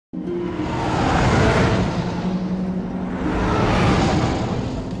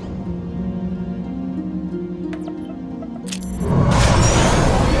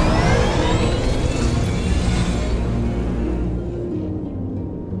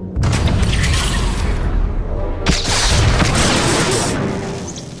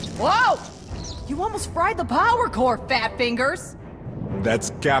almost fried the power core, Fat Fingers!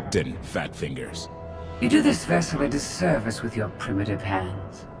 That's Captain Fat Fingers. You do this vessel a disservice with your primitive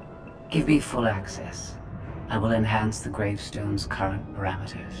hands. Give me full access. I will enhance the gravestone's current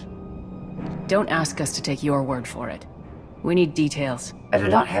parameters. Don't ask us to take your word for it. We need details. I do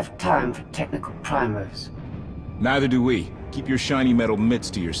not have time for technical primers. Neither do we. Keep your shiny metal mitts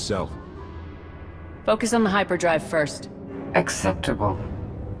to yourself. Focus on the hyperdrive first. Acceptable.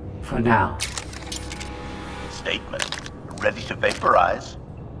 For now. Statement. Ready to vaporize?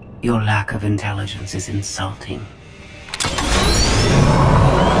 Your lack of intelligence is insulting.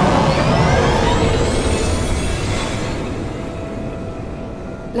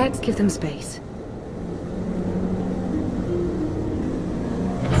 Let's give them space.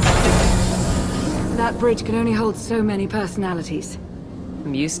 That bridge can only hold so many personalities.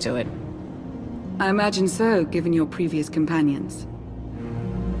 I'm used to it. I imagine so, given your previous companions.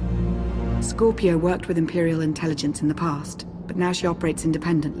 Scorpio worked with Imperial intelligence in the past, but now she operates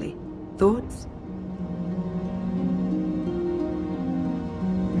independently. Thoughts?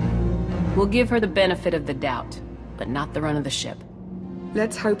 We'll give her the benefit of the doubt, but not the run of the ship.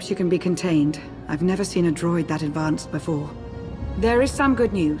 Let's hope she can be contained. I've never seen a droid that advanced before. There is some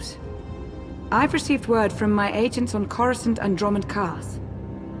good news. I've received word from my agents on Coruscant and Dromund-Kaas.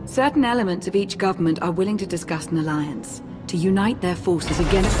 Certain elements of each government are willing to discuss an alliance, to unite their forces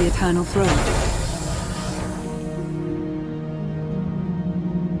against the Eternal Throne.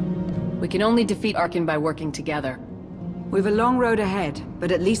 We can only defeat Arkin by working together. We've a long road ahead,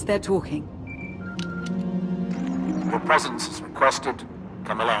 but at least they're talking. Your presence is requested.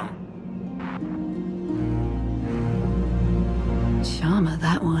 Come along. Charmer,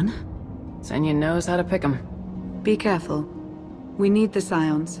 that one. Senya knows how to pick 'em. Be careful. We need the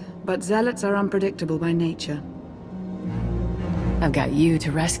Scions, but Zealots are unpredictable by nature. I've got you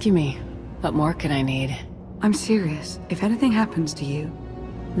to rescue me. What more could I need? I'm serious. If anything happens to you...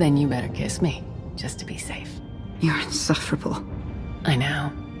 Then you better kiss me, just to be safe. You're insufferable. I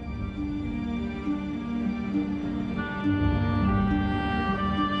know.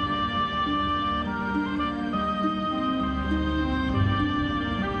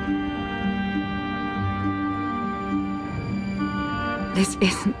 This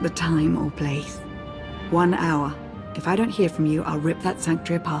isn't the time or place. 1 hour. If I don't hear from you, I'll rip that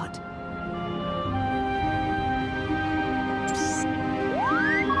sanctuary apart.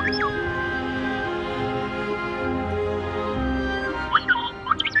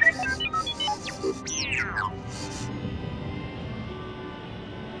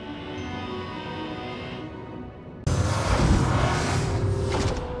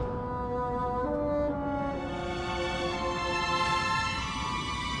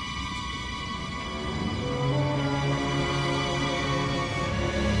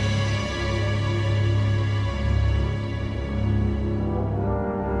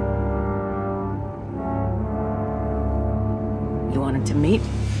 Wanted to meet?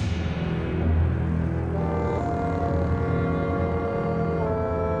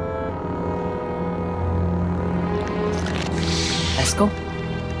 Eskel?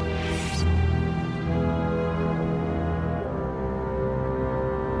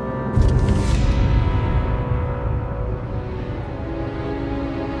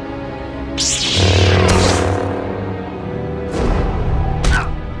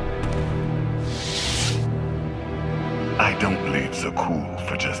 I don't bleed so cool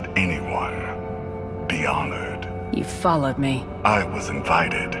for just anyone. Be honored. You followed me. I was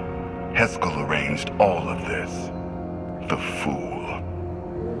invited. Heskel arranged all of this. The fool.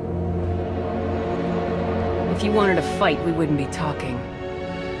 If you wanted to fight, we wouldn't be talking.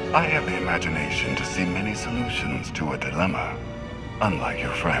 I have the imagination to see many solutions to a dilemma. Unlike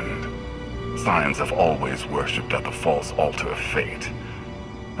your friend. Scions have always worshipped at the false altar of fate.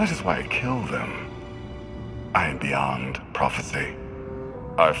 That is why I kill them. I am beyond prophecy.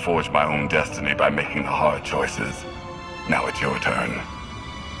 I forged my own destiny by making the hard choices. Now it's your turn.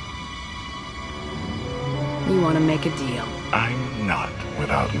 You want to make a deal? I'm not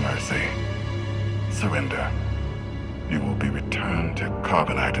without mercy. Surrender. You will be returned to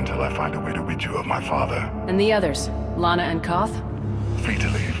Carbonite until I find a way to rid you of my father. And the others? Lana and Koth? Free to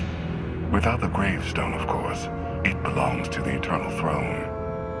leave. Without the gravestone, of course. It belongs to the Eternal Throne.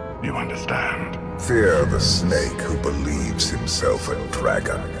 You understand? Fear the snake who believes himself a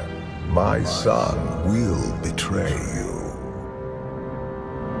dragon. My son will betray you.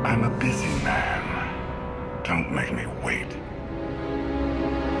 I'm a busy man. Don't make me wait.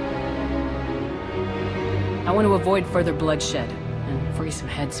 I want to avoid further bloodshed, and free some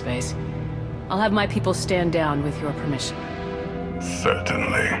headspace. I'll have my people stand down with your permission.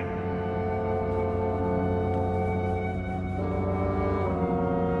 Certainly.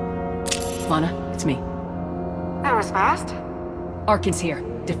 Lana, it's me. That was fast. Arkin's here.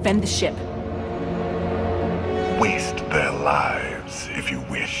 Defend the ship. Waste their lives, if you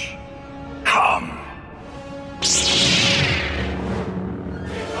wish. Come.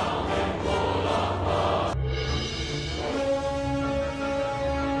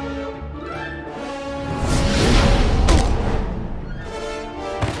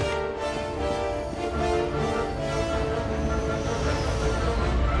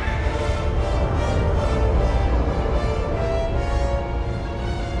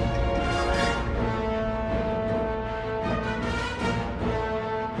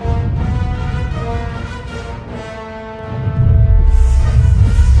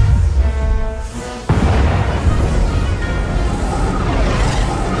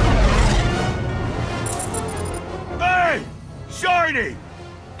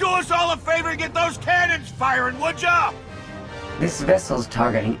 Do us all a favor and get those cannons firing, would ya? This vessel's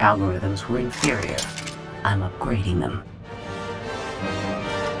targeting algorithms were inferior. I'm upgrading them.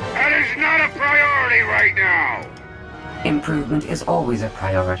 That is not a priority right now! Improvement is always a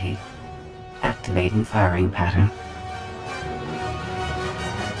priority. Activating firing pattern.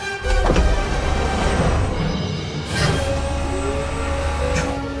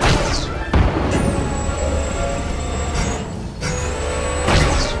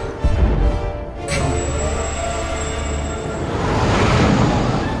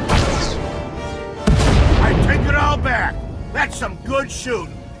 That's some good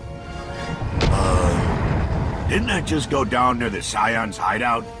shooting. Didn't I just go down near the Scion's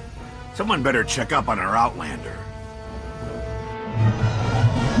hideout? Someone better check up on our Outlander.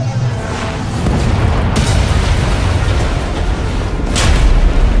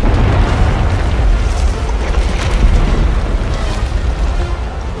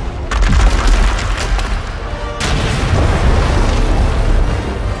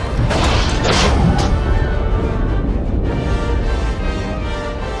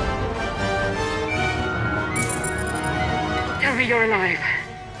 You're alive.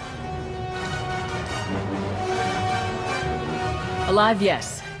 Alive,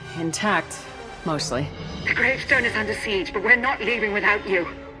 yes. Intact, mostly. The gravestone is under siege, but we're not leaving without you.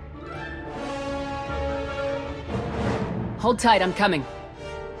 Hold tight, I'm coming.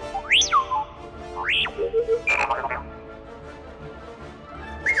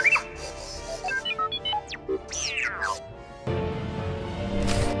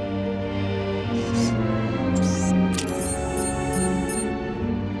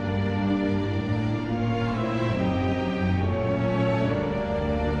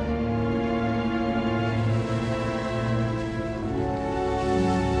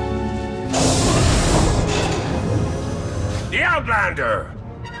 Outlander!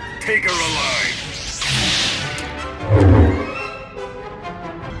 Take her alive!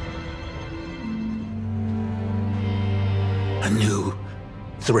 A new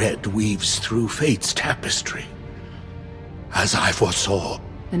thread weaves through fate's tapestry. As I foresaw.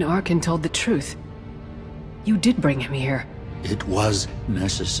 And Arkin told the truth. You did bring him here. It was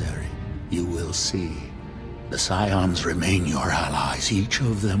necessary. You will see. The Scions remain your allies. Each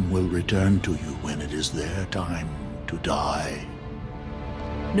of them will return to you when it is their time to die.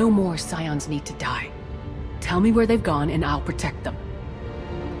 No more Scions need to die. Tell me where they've gone and I'll protect them.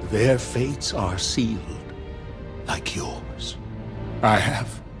 Their fates are sealed, like yours. I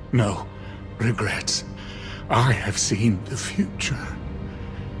have no regrets. I have seen the future.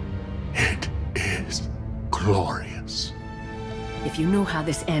 It is glorious. If you know how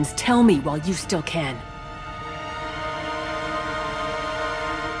this ends, tell me while you still can.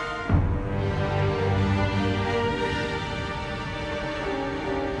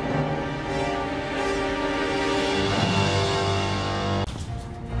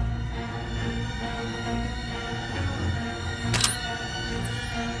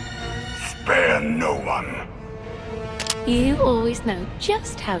 Spare no one. You always know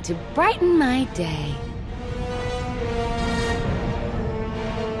just how to brighten my day.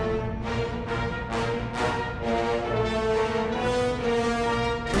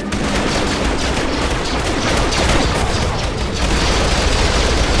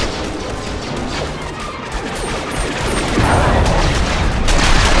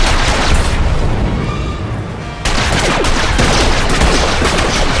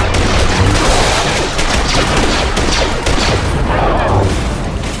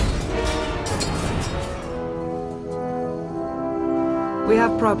 We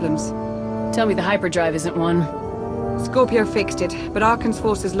have problems. Tell me the hyperdrive isn't one. Scorpio fixed it, but Arkin's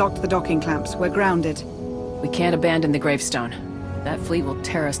forces locked the docking clamps. We're grounded. We can't abandon the gravestone. That fleet will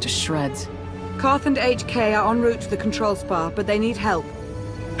tear us to shreds. Karth and HK are en route to the control spar, but they need help.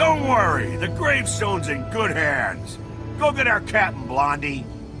 Don't worry, the gravestone's in good hands. Go get our Captain Blondie.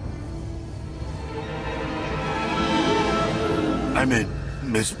 I meant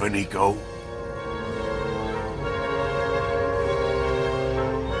Miss Beniko.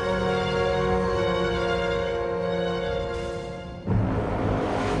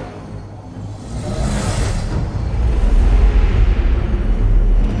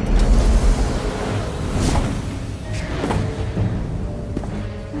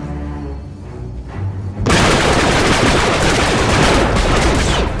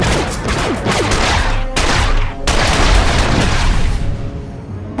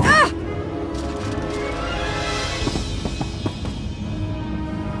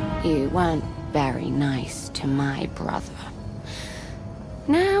 You weren't very nice to my brother.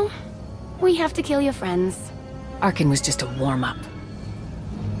 Now, we have to kill your friends. Arkin was just a warm-up.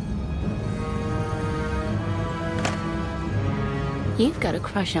 You've got a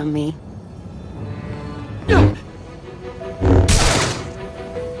crush on me.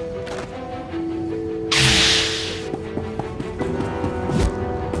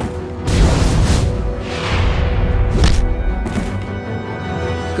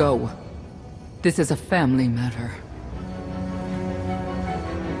 Go. This is a family matter.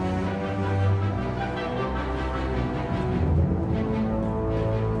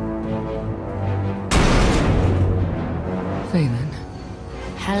 Vaylin.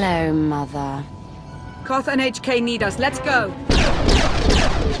 Hello, Mother. Koth and HK need us. Let's go!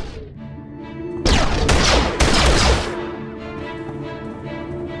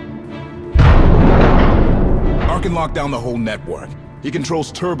 Arkin locked down the whole network. He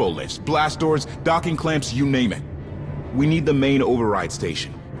controls turbo lifts, blast doors, docking clamps, you name it. We need the main override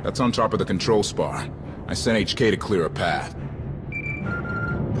station. That's on top of the control spar. I sent HK to clear a path.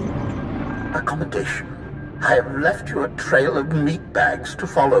 Accommodation. I have left you a trail of meat bags to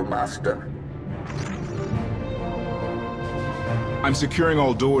follow, Master. I'm securing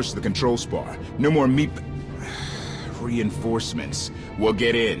all doors to the control spar. No more meat... reinforcements. We'll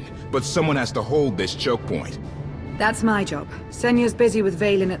get in, but someone has to hold this choke point. That's my job. Senya's busy with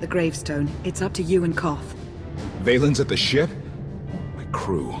Vaylin at the gravestone. It's up to you and Koth. Vaylin's at the ship? My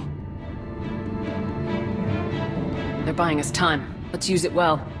crew. They're buying us time. Let's use it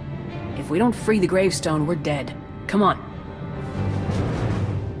well. If we don't free the gravestone, we're dead. Come on.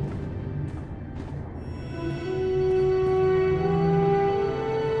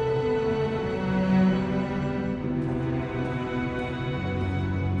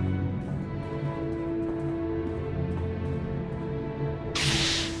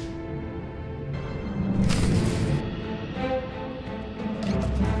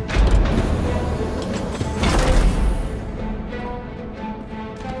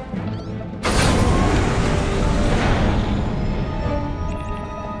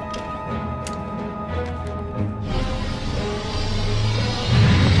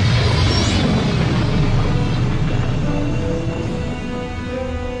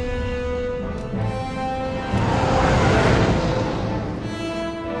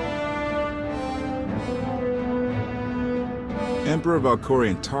 Emperor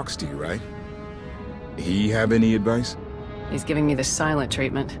Valkorion talks to you, right? He have any advice? He's giving me the silent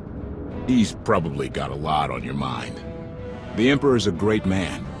treatment. He's probably got a lot on your mind. The Emperor's a great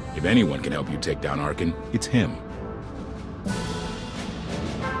man. If anyone can help you take down Arkin, it's him.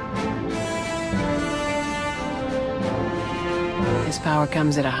 His power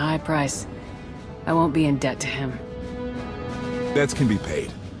comes at a high price. I won't be in debt to him. Debts can be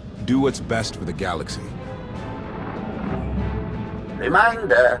paid. Do what's best for the galaxy.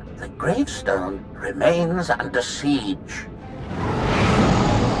 Reminder, the gravestone remains under siege.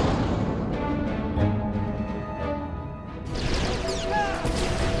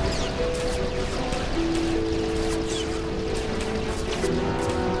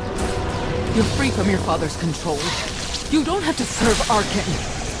 You're free from your father's control. You don't have to serve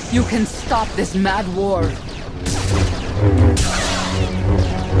Arkin. You can stop this mad war.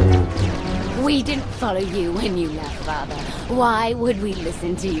 We didn't follow you when you left, Father. Why would we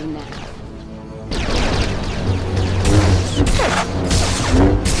listen to you now?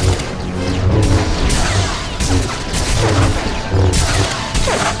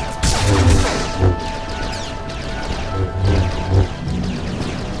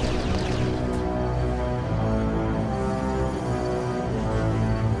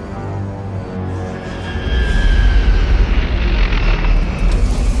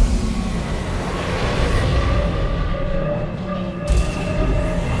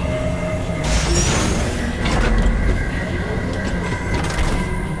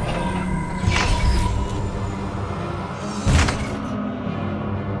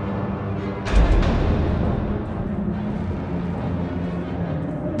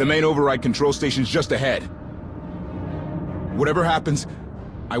 The main override control station's just ahead. Whatever happens,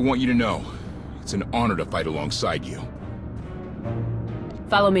 I want you to know, it's an honor to fight alongside you.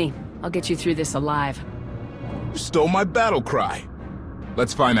 Follow me. I'll get you through this alive. You stole my battle cry.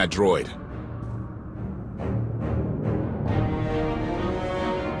 Let's find that droid.